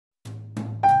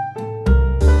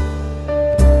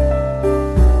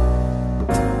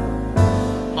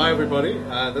everybody.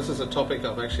 This is a topic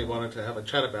I've actually wanted to have a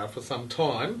chat about for some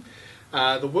time.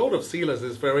 The world of sealers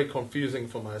is very confusing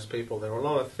for most people. There are a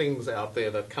lot of things out there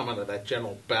that come under that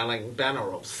general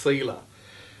banner of sealer.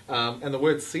 And the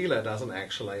word sealer doesn't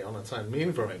actually on its own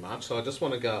mean very much, so I just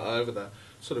want to go over the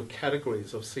sort of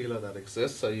categories of sealer that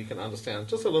exist so you can understand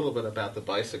just a little bit about the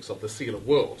basics of the sealer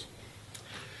world.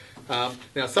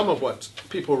 Now, some of what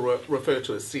people refer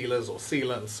to as sealers or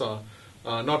sealants are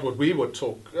not what we would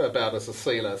talk about as a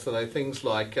sealer. So they're things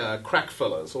like crack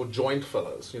fillers or joint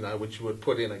fillers, which you would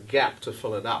put in a gap to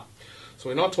fill it up. So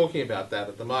we're not talking about that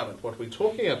at the moment. What we're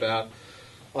talking about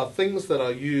are things that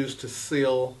are used to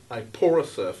seal a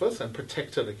porous surface and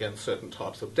protect it against certain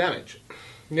types of damage.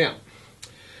 Now,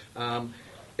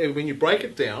 when you break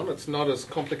it down, it's not as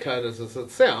complicated as it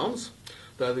sounds.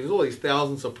 Though there's all these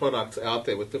thousands of products out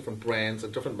there with different brands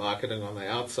and different marketing on the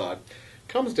outside. It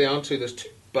comes down to there's two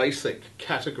basic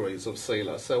categories of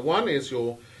sealer. So one is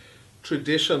your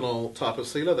traditional type of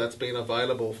sealer that's been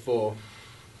available for,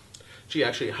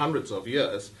 actually hundreds of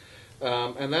years.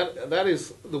 And that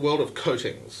is the world of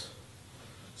coatings.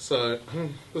 So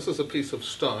this is a piece of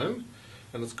stone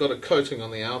and it's got a coating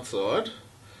on the outside.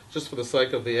 Just for the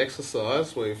sake of the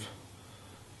exercise, we've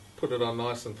put it on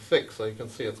nice and thick so you can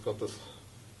see it's got this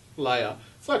layer.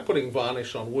 It's like putting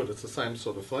varnish on wood. It's the same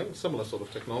sort of thing, similar sort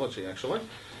of technology actually.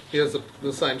 Here's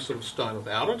the same sort of stone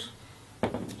without it,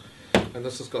 and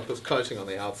this has got this coating on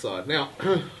the outside. Now,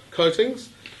 coatings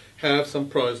have some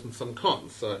pros and some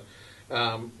cons. So,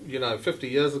 50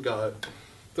 years ago,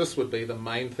 this would be the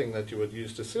main thing that you would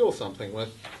use to seal something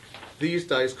with. These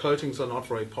days, coatings are not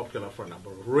very popular for a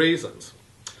number of reasons.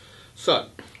 So,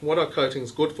 what are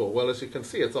coatings good for? Well, as you can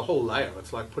see, it's a whole layer.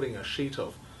 It's like putting a sheet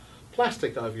of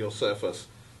plastic over your surface.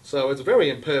 So it's very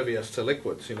impervious to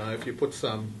liquids. If you put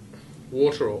some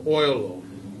water or oil or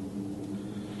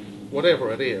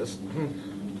whatever it is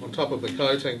on top of the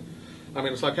coating,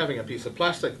 it's like having a piece of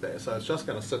plastic there. So it's just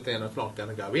going to sit there and it's not going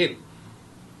to go in.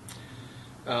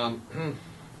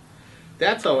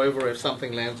 That's, however, if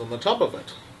something lands on the top of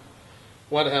it.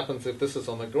 What happens if this is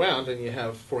on the ground and you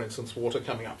have, for instance, water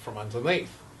coming up from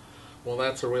underneath? Well,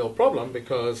 that's a real problem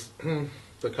because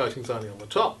the coating's only on the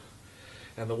top.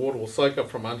 And the water will soak up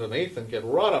from underneath and get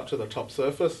right up to the top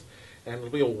surface and it'll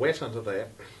be all wet under there.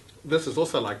 This is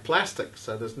also like plastic,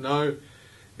 so there are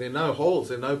no holes,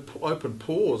 there are no open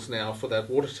pores now for that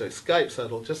water to escape, so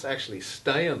it'll just actually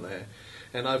stay in there.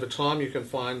 And over time you can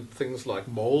find things like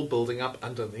mold building up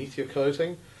underneath your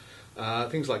coating.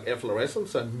 Things like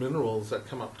efflorescence and minerals that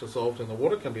come up dissolved in the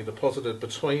water can be deposited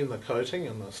between the coating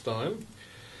and the stone.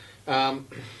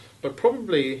 But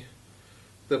probably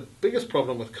the biggest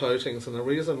problem with coatings, and the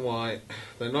reason why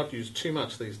they're not used too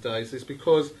much these days, is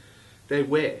because they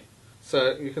wear.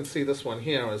 So you can see this one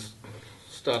here is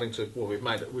starting to, well,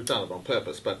 we've done it on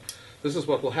purpose, but this is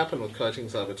what will happen with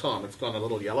coatings over time. It's gone a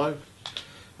little yellow.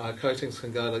 Coatings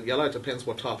can go yellow, it depends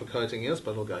what type of coating is,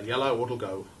 but it'll go yellow or it'll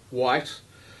go white.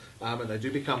 And they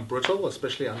do become brittle,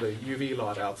 especially under UV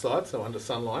light outside, so under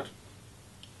sunlight.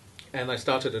 And they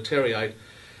start to deteriorate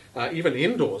even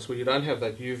indoors where you don't have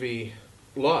that UV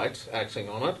light acting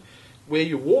on it, where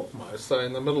you walk most, so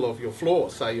in the middle of your floor,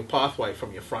 say your pathway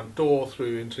from your front door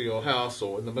through into your house,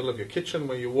 or in the middle of your kitchen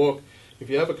where you walk, if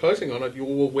you have a coating on it, you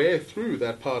will wear through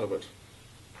that part of it.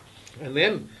 And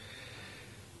then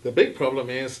the big problem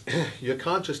is you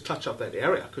can't just touch up that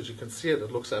area because you can see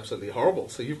it looks absolutely horrible,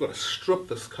 so you've got to strip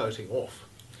this coating off.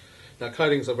 Now,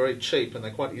 coatings are very cheap and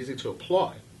they're quite easy to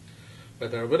apply, but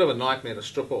they're a bit of a nightmare to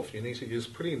strip off. You need to use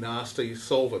pretty nasty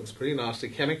solvents, pretty nasty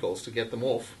chemicals to get them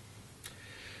off.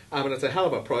 And it's a hell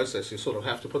of a process. You sort of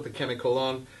have to put the chemical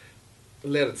on,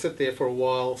 let it sit there for a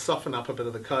while, soften up a bit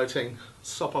of the coating,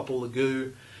 sop up all the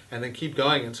goo, and then keep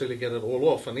going until you get it all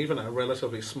off. And even a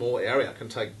relatively small area can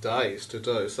take days to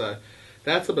do. So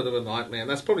that's a bit of a nightmare, and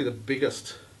that's probably the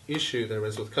biggest issue there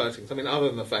is with coatings. Other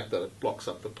than the fact that it blocks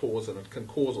up the pores and it can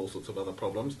cause all sorts of other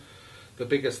problems, the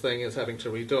biggest thing is having to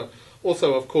redo it.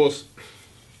 Also, of course,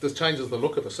 this changes the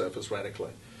look of the surface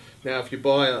radically. Now, if you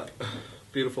buy a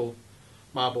beautiful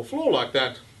marble floor like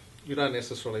that, you don't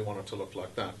necessarily want it to look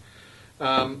like that.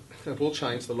 It will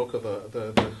change the look of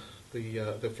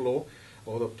the floor,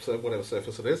 or whatever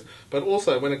surface it is. But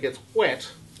also, when it gets wet,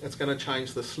 it's going to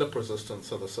change the slip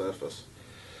resistance of the surface.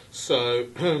 So,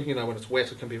 when it's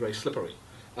wet, it can be very slippery.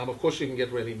 Of course, you can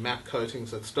get really matte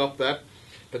coatings that stop that.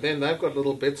 But then they've got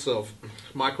little bits of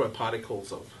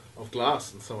microparticles of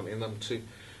glass and so on in them to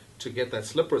get that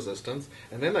slip resistance,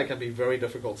 and then they can be very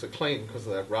difficult to clean because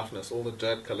of that roughness. All the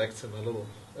dirt collects in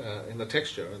in the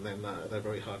texture, and then they're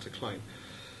very hard to clean.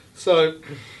 So,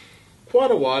 quite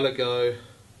a while ago,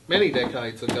 many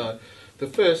decades ago, the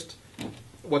first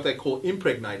what they call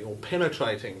impregnating or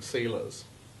penetrating sealers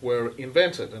were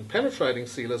invented. And penetrating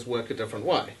sealers work a different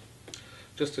way.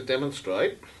 Just to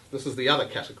demonstrate, this is the other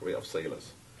category of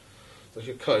sealers. So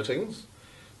your coatings.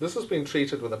 This has been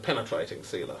treated with a penetrating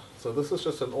sealer. So this is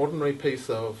just an ordinary piece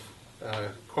of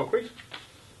concrete,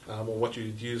 or what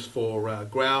you'd use for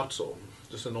grout, or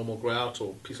just a normal grout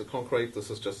or piece of concrete.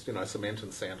 This is just, cement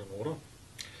and sand and water.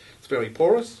 It's very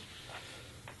porous.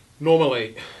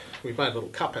 Normally, we've made a little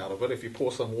cup out of it. If you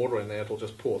pour some water in there, it'll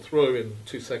just pour through in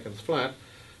 2 seconds flat.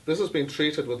 This has been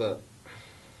treated with a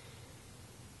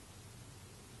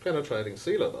penetrating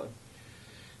sealer, though.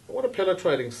 And what a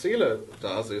penetrating sealer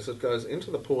does is it goes into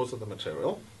the pores of the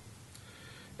material,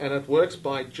 and it works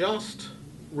by just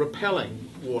repelling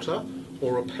water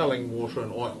or repelling water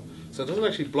and oil. So it doesn't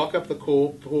actually block up the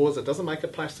pores, it doesn't make a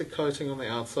plastic coating on the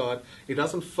outside, it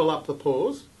doesn't fill up the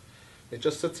pores, it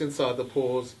just sits inside the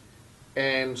pores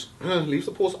and leaves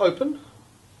the pores open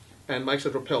and makes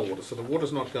it repel water. So the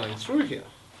water's not going through here.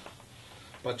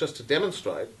 But just to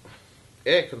demonstrate,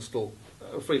 air can still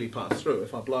freely pass through.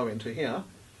 If I blow into here,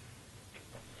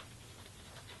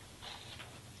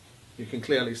 you can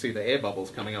clearly see the air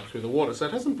bubbles coming up through the water. So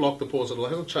it hasn't blocked the pores at all, it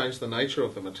hasn't changed the nature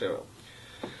of the material.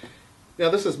 Now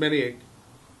this has many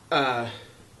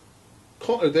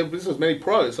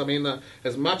pros. I mean,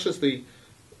 as much as the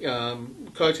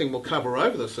coating will cover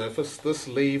over the surface, this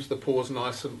leaves the pores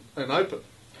nice and open.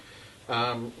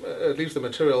 It leaves the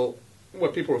material,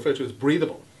 what people refer to as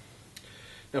breathable.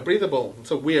 Now breathable,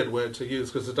 it's a weird word to use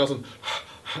because it doesn't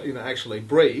actually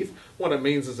breathe. What it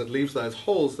means is it leaves those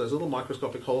holes, those little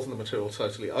microscopic holes in the material,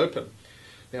 totally open.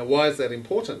 Now why is that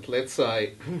important? Let's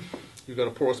say you've got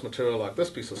a porous material like this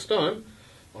piece of stone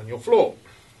on your floor,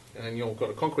 and you've got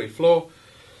a concrete floor,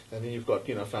 and then you've got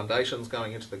foundations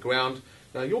going into the ground.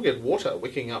 Now you'll get water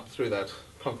wicking up through that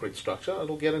concrete structure.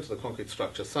 It'll get into the concrete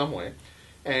structure somewhere,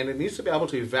 and it needs to be able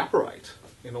to evaporate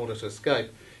in order to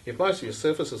escape. If most of your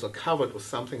surfaces are covered with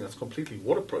something that's completely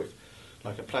waterproof,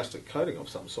 like a plastic coating of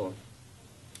some sort,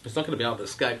 it's not going to be able to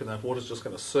escape, and that water's just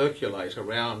going to circulate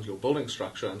around your building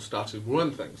structure and start to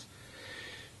ruin things.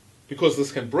 Because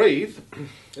this can breathe,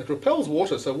 it repels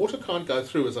water, so water can't go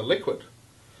through as a liquid,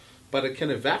 but it can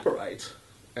evaporate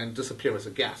and disappear as a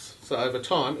gas. So over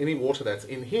time, any water that's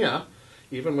in here,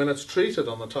 even when it's treated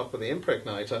on the top of the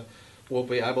impregnator, will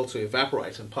be able to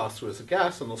evaporate and pass through as a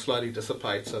gas, and will slowly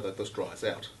dissipate so that this dries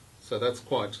out. So that's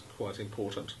quite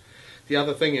important. The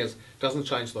other thing is, it doesn't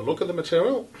change the look of the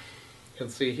material. You can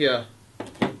see here,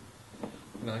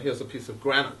 here's a piece of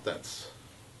granite that's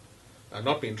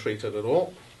not been treated at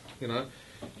all.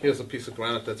 Here's a piece of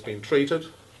granite that's been treated.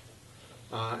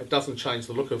 It doesn't change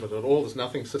the look of it at all. There's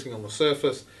nothing sitting on the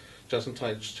surface. It doesn't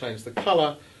change the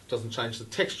colour. Doesn't change the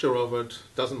texture of it.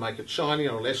 Doesn't make it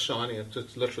shinier or less shiny. It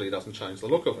just literally doesn't change the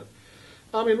look of it.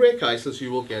 In rare cases, you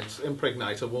will get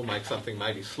impregnator will make something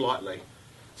maybe slightly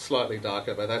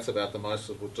darker, but that's about the most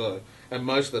it would do. And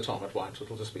most of the time it won't.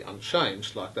 It'll just be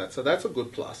unchanged like that. So that's a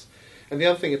good plus. And the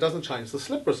other thing, it doesn't change the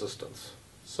slip resistance.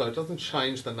 So it doesn't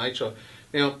change the nature.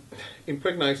 Now,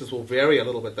 impregnators will vary a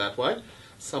little bit that way.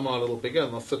 Some are a little bigger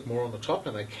and they'll sit more on the top,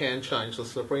 and they can change the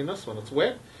slipperiness when it's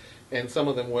wet. And some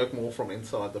of them work more from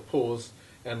inside the pores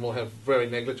and will have very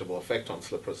negligible effect on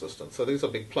slip resistance. So these are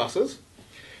big pluses.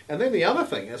 And then the other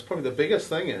thing is, probably the biggest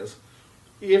thing is,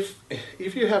 if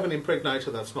you have an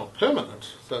impregnator that's not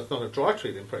permanent, so it's not a dry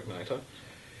treat impregnator,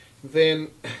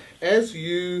 then as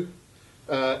the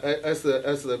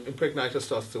impregnator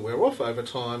starts to wear off over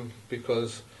time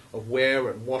because of wear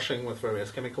and washing with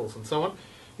various chemicals and so on,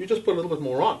 you just put a little bit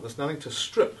more on. There's nothing to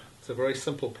strip. It's a very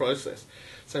simple process.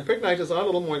 So impregnators are a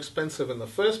little more expensive in the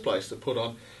first place to put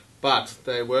on, but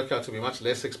they work out to be much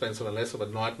less expensive and less of a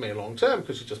nightmare long term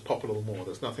because you just pop a little more.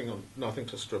 There's nothing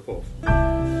to strip off.